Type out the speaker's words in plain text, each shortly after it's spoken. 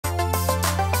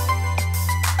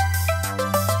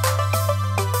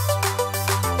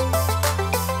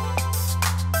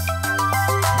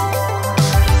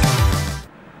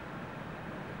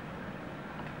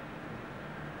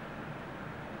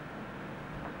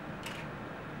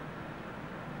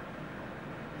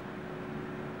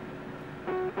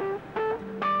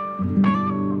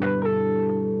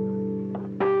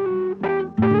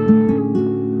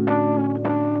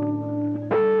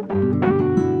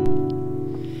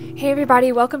Hey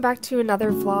everybody, welcome back to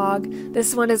another vlog.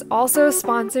 This one is also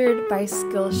sponsored by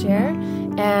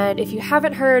Skillshare, and if you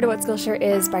haven't heard what Skillshare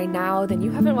is by now, then you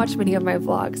haven't watched many of my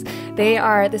vlogs. They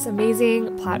are this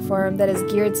amazing platform that is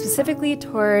geared specifically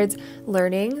towards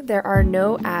learning. There are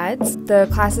no ads. The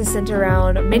class is centered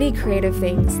around many creative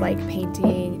things like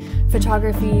painting,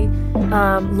 photography,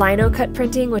 Linocut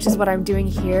printing, which is what I'm doing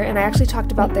here, and I actually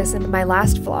talked about this in my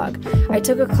last vlog. I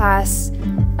took a class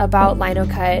about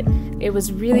Linocut. It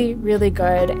was really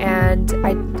good, and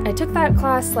I took that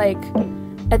class like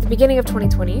at the beginning of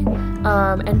 2020,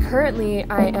 and currently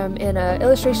I am in an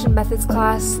illustration methods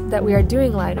class that we are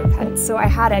doing Linocut, so I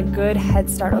had a good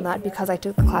head start on that because I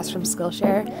took the class from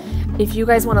Skillshare. If you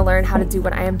guys want to learn how to do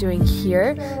what I am doing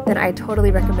here, then I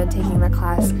totally recommend taking that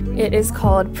class. It is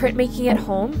called Printmaking at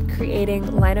Home, Creating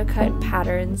Linocut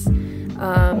Patterns.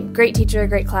 Great teacher,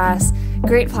 great class,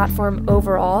 great platform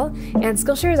overall, and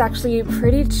Skillshare is actually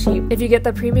pretty cheap. If you get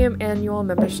the premium annual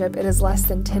membership, it is less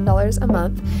than $10 a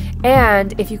month,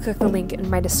 and if you click the link in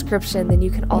my description, then you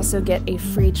can also get a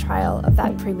free trial of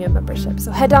that premium membership.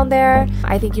 So head down there.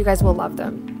 I think you guys will love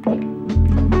them.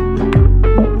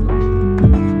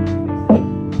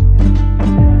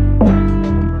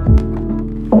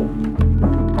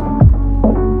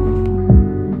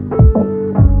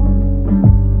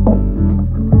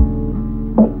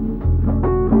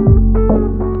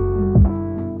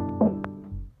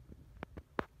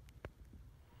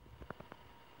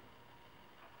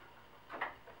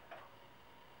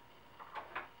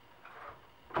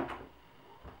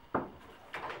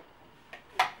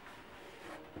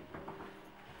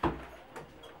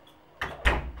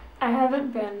 I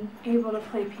haven't been able to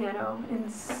play piano in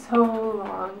so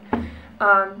long.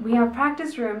 We have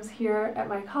practice rooms here at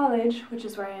my college, which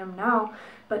is where I am now,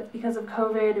 but because of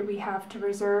COVID, we have to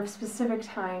reserve specific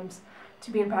times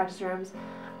to be in practice rooms.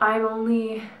 I'm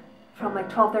only from like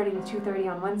 12:30 to 2:30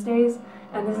 on Wednesdays,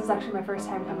 and this is actually my first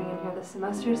time coming in here this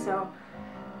semester, so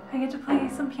I get to play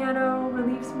some piano,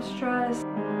 relieve some stress.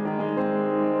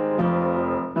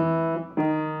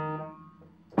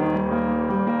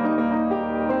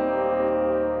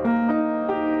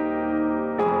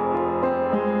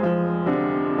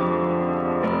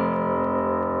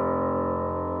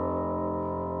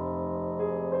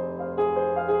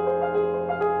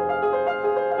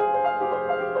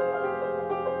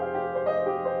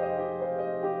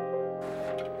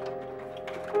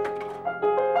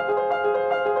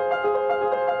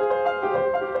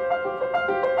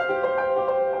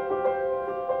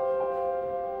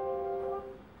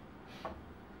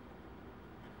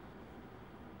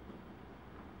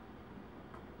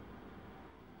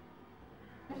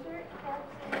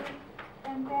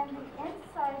 And then the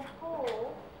inside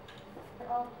hole,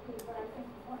 okay, but I think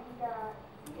what you got,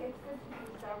 it's good to do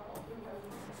several because,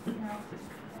 you know.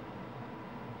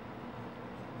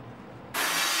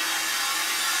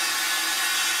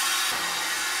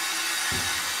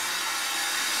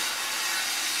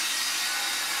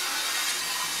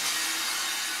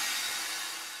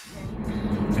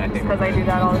 Because I do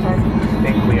that all the time. I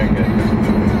think we are good.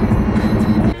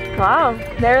 Wow,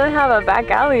 they really have a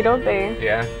back alley, don't they?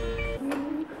 Yeah.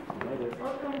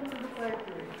 Welcome to the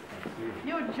factory.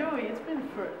 Yo, Joey, it's been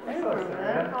forever,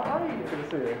 man. How are you? Good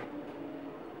to see you.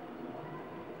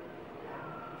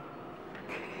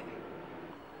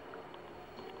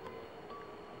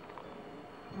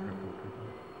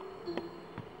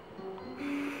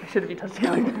 I shouldn't be touching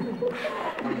it.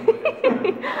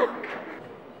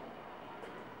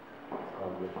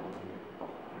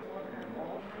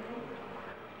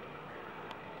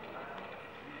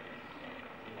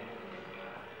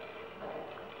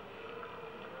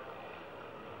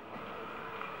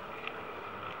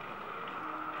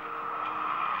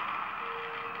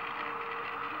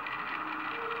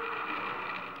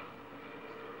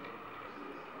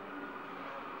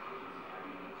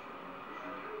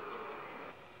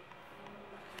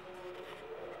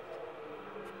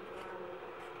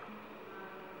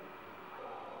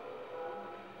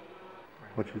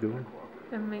 What you doing?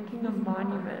 I'm making a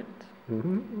monument.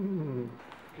 Mm-hmm.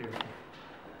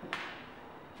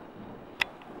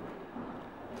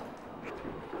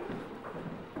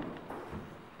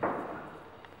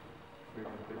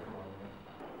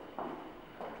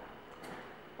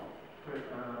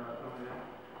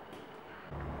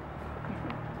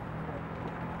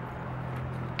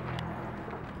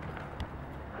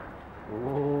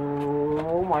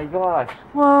 Oh my gosh!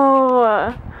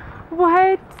 Whoa!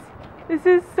 What? This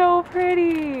is so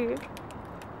pretty!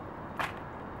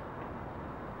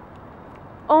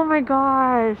 Oh my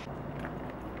gosh!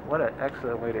 What an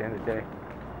excellent way to end the day.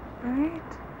 Right?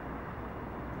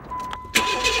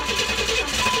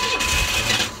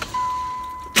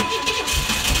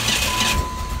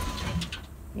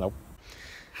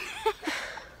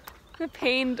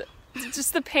 pained,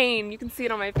 just the pain, you can see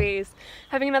it on my face.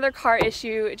 Having another car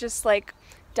issue, it just like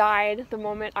died the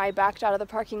moment I backed out of the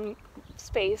parking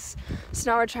space.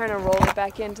 So now we're trying to roll it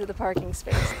back into the parking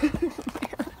space. Hey guys,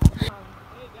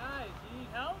 you need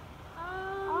help?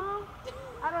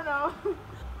 I don't know.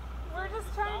 We're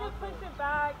just trying to push it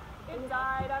back. It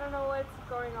died. I don't know what's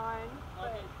going on.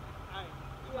 Okay, alright.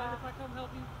 You mind if I come help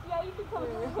you? Yeah, you can come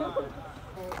here.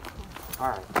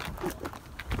 Alright.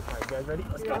 Alright guys, ready?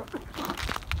 Let's go. Oh,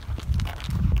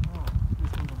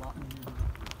 this one's a lot easier to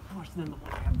push than the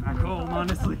one back home,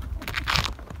 honestly. Right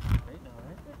now,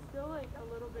 right? It's still like a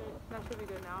little bit. That should be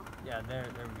good now. Yeah, there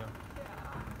we go.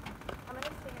 I'm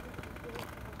gonna stand.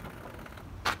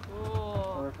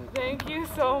 Oh, thank you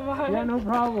so much. Yeah, no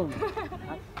problem.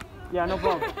 Yeah, no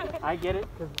problem. I get it,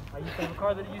 because I used to have a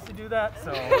car that used to do that,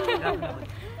 so definitely.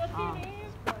 What's your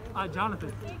name?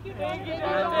 Jonathan. Thank you. Thank you, You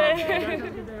guys have a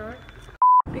Jonathan. good day, alright?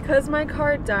 Because my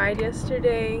car died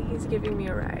yesterday, he's giving me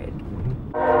a ride.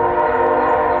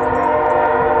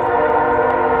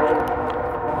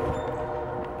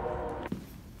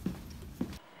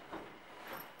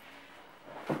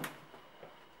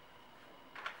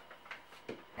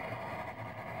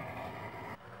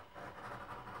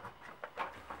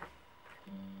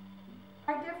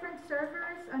 Different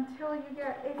servers until you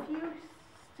get, if you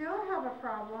still have a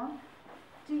problem,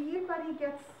 do you buddy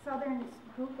get Southern's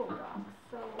Google Docs,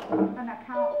 so an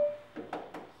account,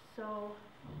 so.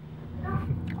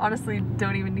 Honestly,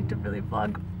 don't even need to really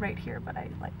vlog right here, but I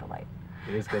like the light.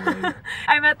 It is good lighting.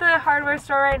 I'm at the hardware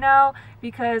store right now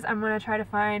because I'm going to try to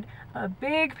find a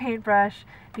big paintbrush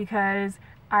because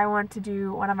I want to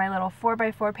do one of my little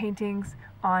 4x4 paintings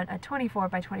on a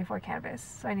 24x24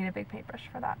 canvas. So I need a big paintbrush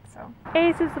for that. So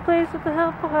Ace is the place with the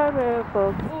helpful hardware,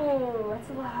 folks. Oh, that's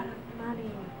a lot of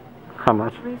money. How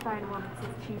much? Let me find one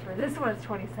that's cheaper. This one's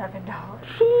 $27.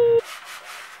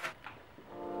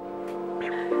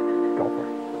 Go for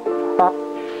it. Stop.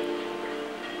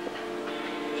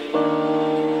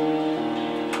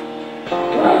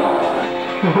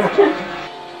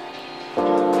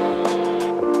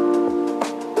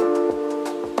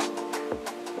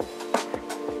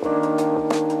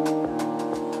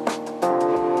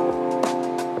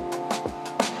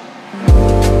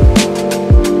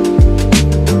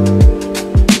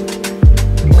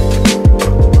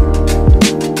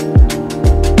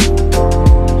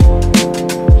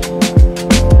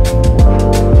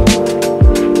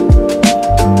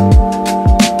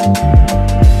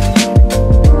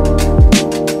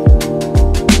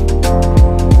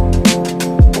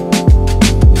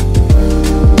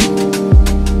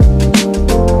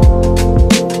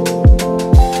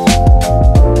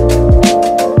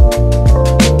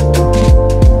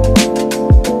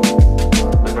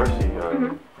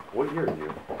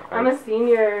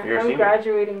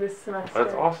 Graduating this semester.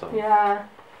 That's awesome. Yeah.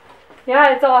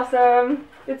 Yeah, it's awesome.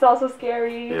 It's also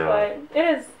scary, Yeah. but it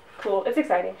is cool. It's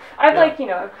exciting. I've Yeah. like, you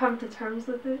know, I've come to terms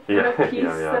with it. Yeah. The piece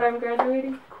Yeah. that I'm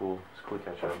graduating. Cool. It's cool to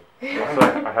catch up.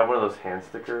 Also, I have one of those hand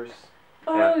stickers.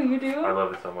 Oh, Yeah. you do? I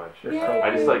love it so much. Yay.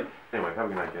 I just like, anyway, have a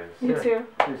good night, guys. You too.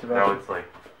 Now it's like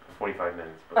 25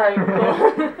 minutes. But Alright,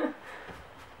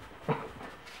 cool.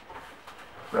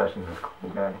 Russian is cool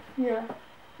guy. Yeah.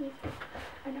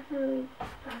 I never really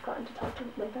gotten to talk to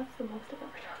him. Like, that's the most I've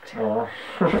ever talked to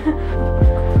him.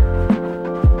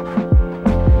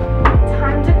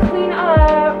 Time to clean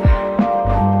up.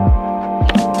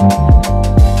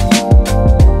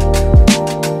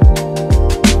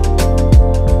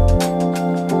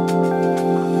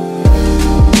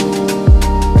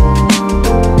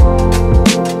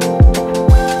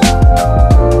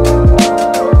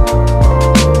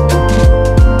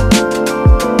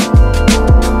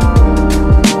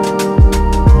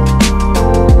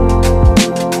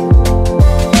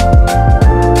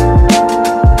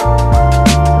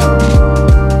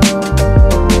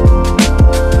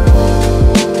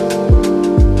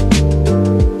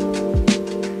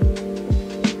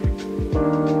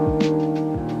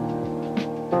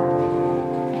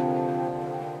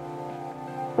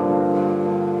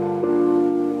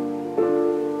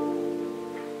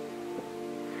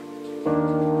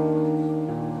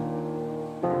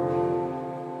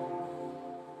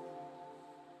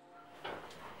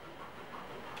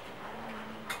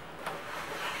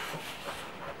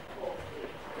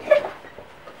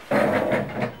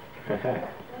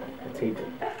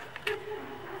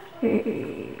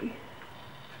 Hey.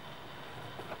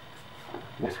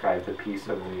 Describe the piece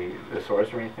of the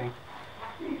source or anything?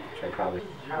 Which I probably.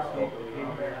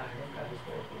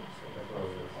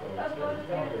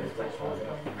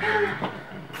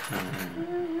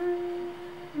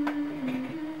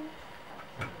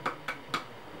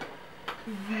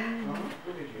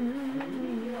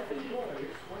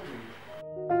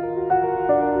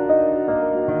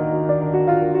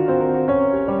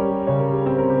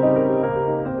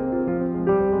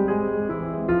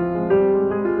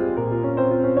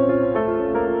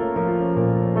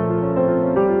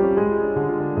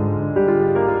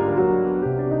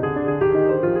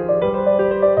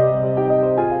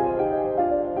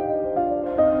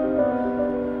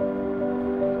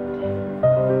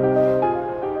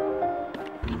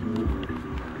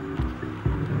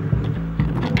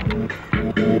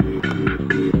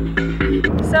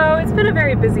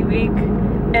 busy week,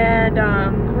 and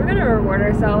we're gonna reward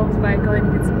ourselves by going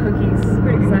to get some cookies.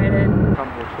 Pretty excited.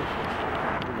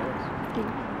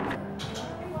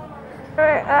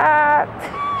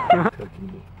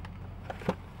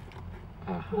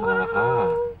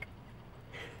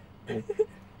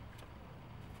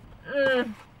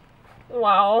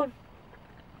 Wow.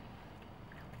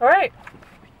 All right.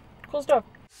 Cool stuff.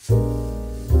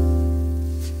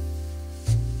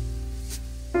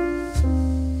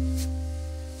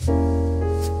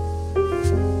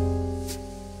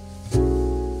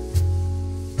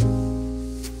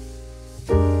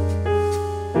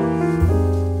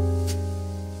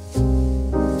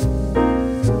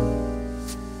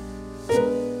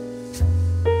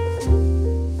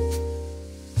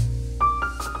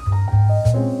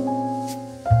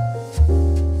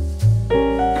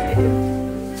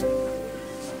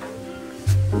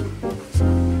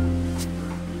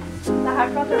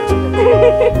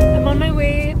 I'm on my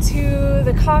way to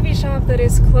the coffee shop that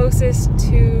is closest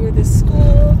to the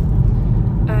school.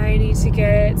 I need to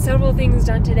get several things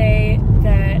done today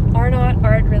that are not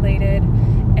art related,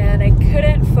 and I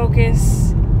couldn't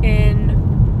focus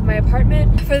in my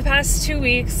apartment. For the past 2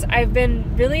 weeks, I've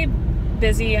been really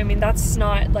busy. I mean, that's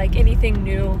not like anything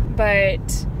new,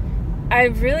 but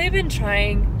I've really been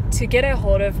trying to get a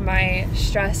hold of my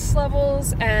stress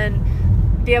levels and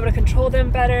be able to control them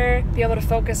better, be able to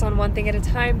focus on one thing at a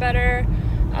time better,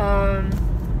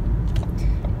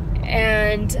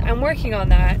 and I'm working on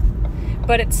that,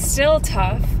 but it's still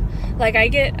tough. Like I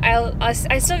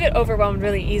still get overwhelmed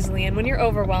really easily, and when you're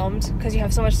overwhelmed because you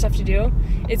have so much stuff to do,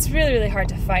 it's really, really hard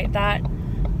to fight that.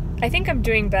 I think I'm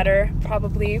doing better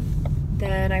probably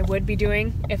than I would be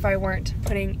doing if I weren't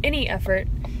putting any effort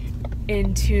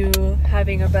into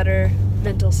having a better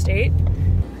mental state.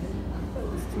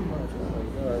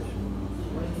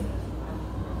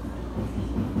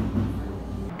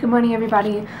 Good morning,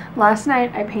 everybody. Last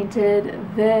night I painted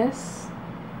this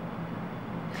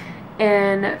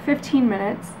in 15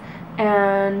 minutes,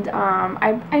 and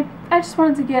I just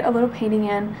wanted to get a little painting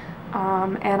in,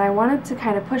 and I wanted to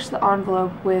kind of push the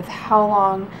envelope with how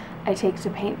long I take to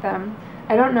paint them.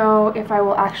 I don't know if I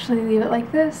will actually leave it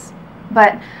like this,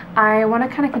 but I want to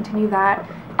kind of continue that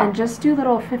and just do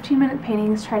little 15-minute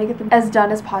paintings, try to get them as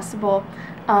done as possible,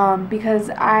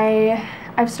 because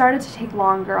I've started to take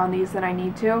longer on these than I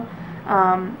need to.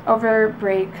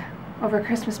 Over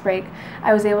Christmas break,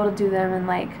 I was able to do them in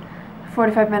like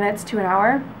 45 minutes to an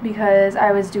hour because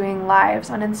I was doing lives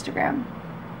on Instagram,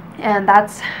 and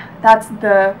that's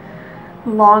the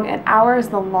long. An hour is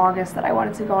the longest that I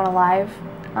wanted to go on a live,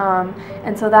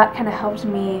 and so that kind of helped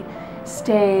me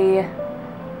stay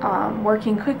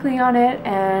working quickly on it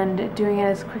and doing it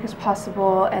as quick as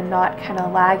possible and not kind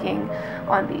of lagging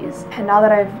on these. And now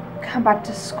that I've come back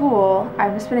to school,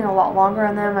 I'm spending a lot longer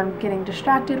on them. I'm getting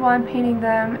distracted while I'm painting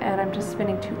them, and I'm just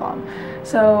spending too long.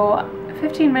 So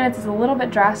 15 minutes is a little bit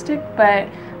drastic, but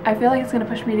I feel like it's going to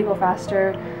push me to go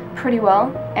faster pretty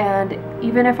well. And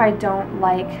even if I don't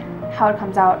like how it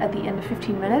comes out at the end of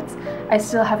 15 minutes, I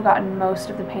still have gotten most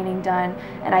of the painting done,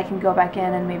 and I can go back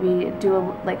in and maybe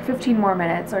do like 15 more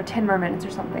minutes or 10 more minutes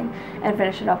or something and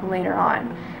finish it up later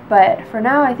on. But for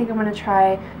now, I think I'm going to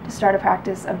try to start a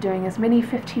practice of doing as many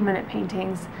 15-minute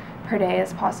paintings per day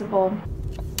as possible.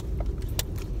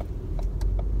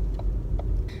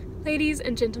 Ladies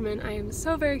and gentlemen, I am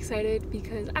so very excited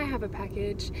because I have a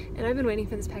package, and I've been waiting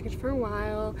for this package for a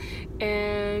while,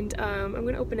 and I'm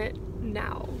going to open it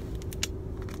now.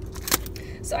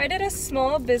 So I did a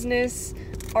small business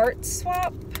art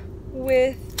swap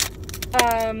with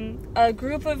a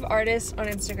group of artists on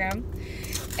Instagram,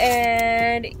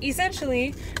 and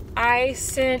essentially I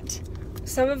sent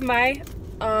some of my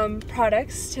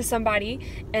products to somebody,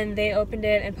 and they opened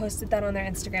it and posted that on their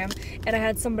Instagram, and I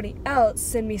had somebody else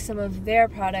send me some of their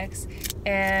products,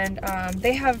 and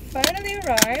they have finally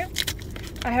arrived.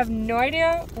 I have no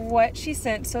idea what she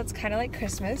sent, so it's kind of like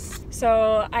Christmas.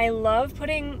 So I love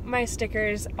putting my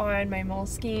stickers on my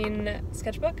Moleskine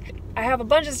sketchbook. I have a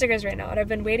bunch of stickers right now, and I've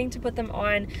been waiting to put them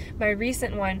on my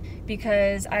recent one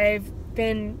because I've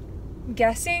been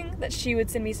guessing that she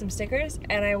would send me some stickers,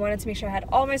 and I wanted to make sure I had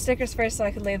all my stickers first so I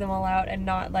could lay them all out and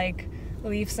not like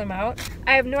leave some out.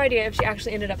 I have no idea if she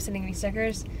actually ended up sending me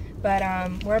stickers, but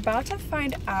we're about to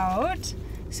find out.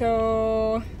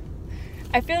 So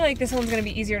I feel like this one's going to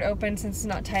be easier to open since it's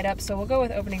not tied up, so we'll go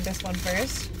with opening this one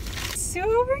first.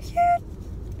 Super cute!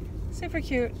 Super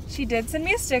cute. She did send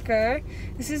me a sticker.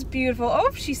 This is beautiful.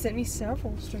 Oh, she sent me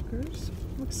several stickers.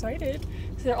 I'm excited.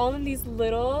 So they're all in these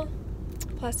little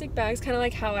plastic bags, kind of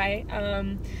like how I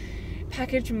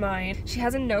package mine. She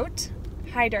has a note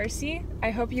Hi Darcy,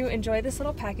 I hope you enjoy this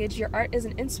little package. Your art is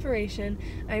an inspiration.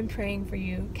 I'm praying for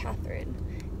you, Catherine.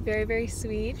 Very, very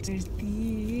sweet. There's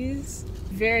these.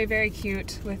 Very, very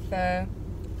cute with the,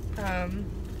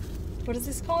 what is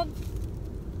this called?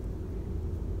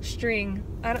 String.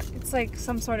 It's like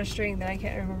some sort of string that I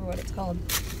can't remember what it's called.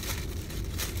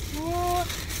 Oh,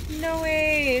 no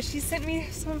way. She sent me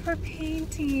some of her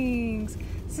paintings.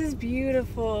 This is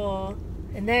beautiful.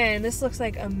 And then this looks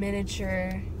like a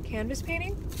miniature canvas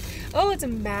painting. Oh, it's a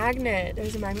magnet.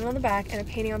 There's a magnet on the back and a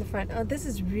painting on the front. Oh, this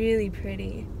is really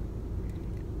pretty.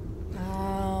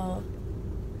 Wow.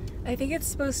 I think it's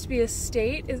supposed to be a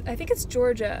state. I think it's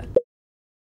Georgia.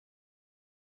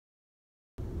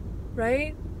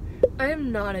 Right? I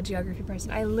am not a geography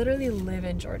person. I literally live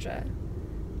in Georgia.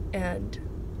 And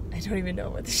I don't even know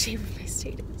what the shape of my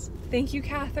state is. Thank you,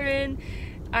 Catherine.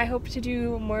 I hope to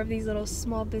do more of these little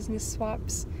small business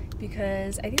swaps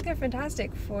because I think they're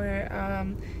fantastic for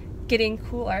getting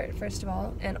cool art, first of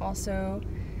all, and also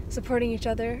supporting each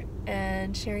other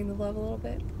and sharing the love a little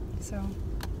bit. So,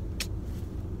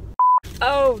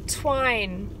 oh,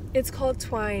 twine. It's called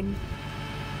twine.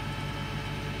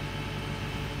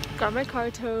 Got my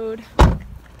car towed.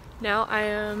 Now I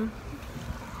am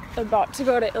about to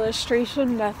go to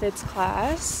illustration methods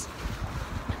class.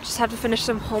 Just have to finish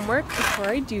some homework before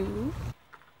I do.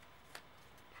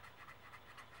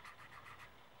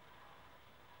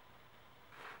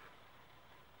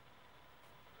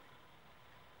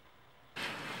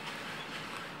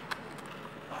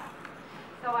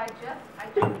 So I just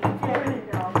edited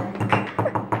it already.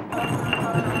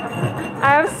 I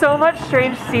have so much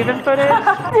strange Steven footage.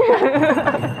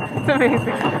 It's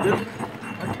amazing.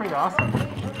 That's pretty awesome.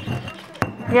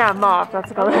 Yeah, mop,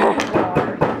 that's color.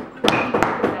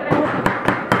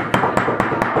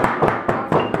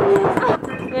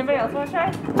 Anybody else want to try?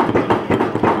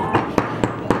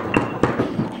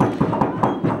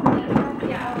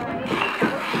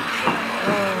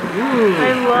 Ooh,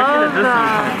 I love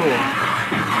that. Cool.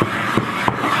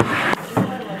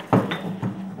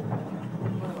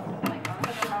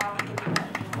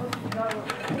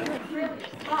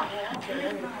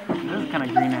 This is kind of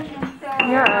greenish.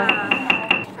 Yeah.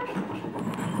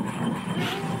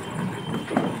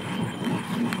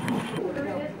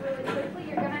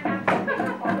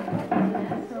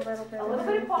 A little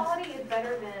bit of quality is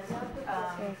better than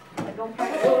don't try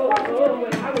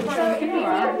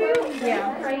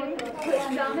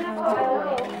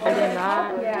I did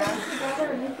not. Yeah.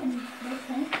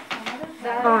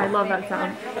 Oh, I love that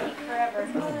sound.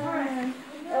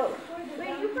 Oh,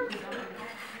 wait, you first.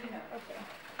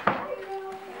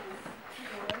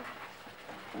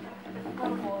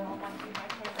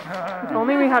 If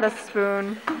only we had a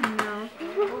spoon. No.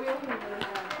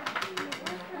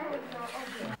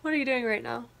 What are you doing right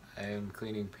now? I am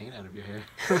cleaning paint out of your hair.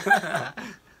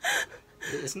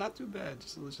 It's not too bad,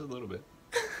 just a little bit.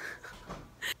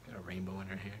 Got a rainbow in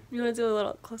her hair. You want to do a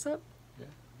little close-up? Yeah,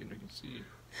 you can see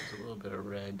there's a little bit of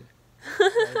red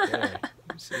right there. You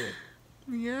can see it.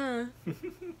 Yeah.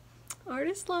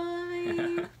 Artist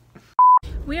life.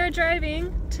 We are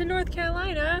driving to North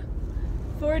Carolina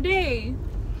for a day.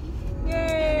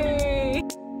 Yay!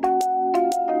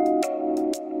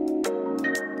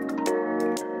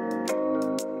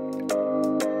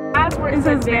 It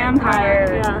says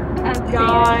vampire. Yeah.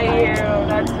 Got you.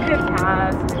 That's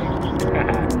fantastic.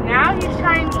 Now he's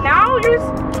trying. Now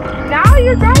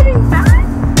you're driving fast.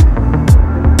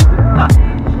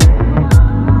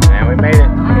 And we made it.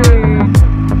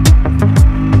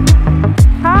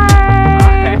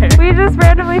 Hi! We just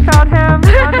randomly found him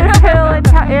on this hill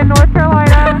in North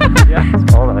Carolina. Yeah, it's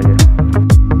cold out here.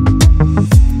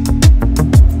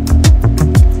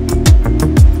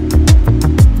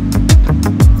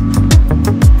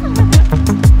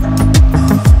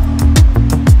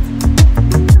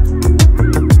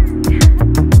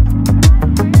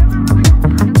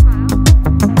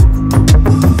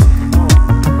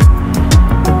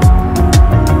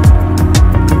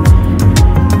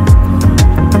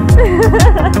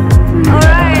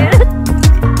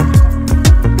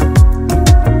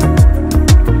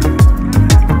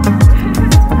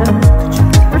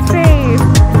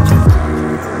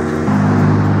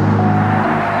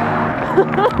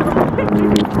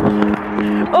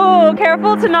 Oh,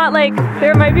 careful to not like,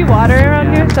 there might be water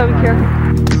around here, so be careful.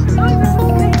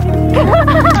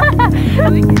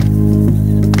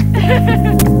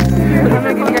 I'm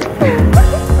not gonna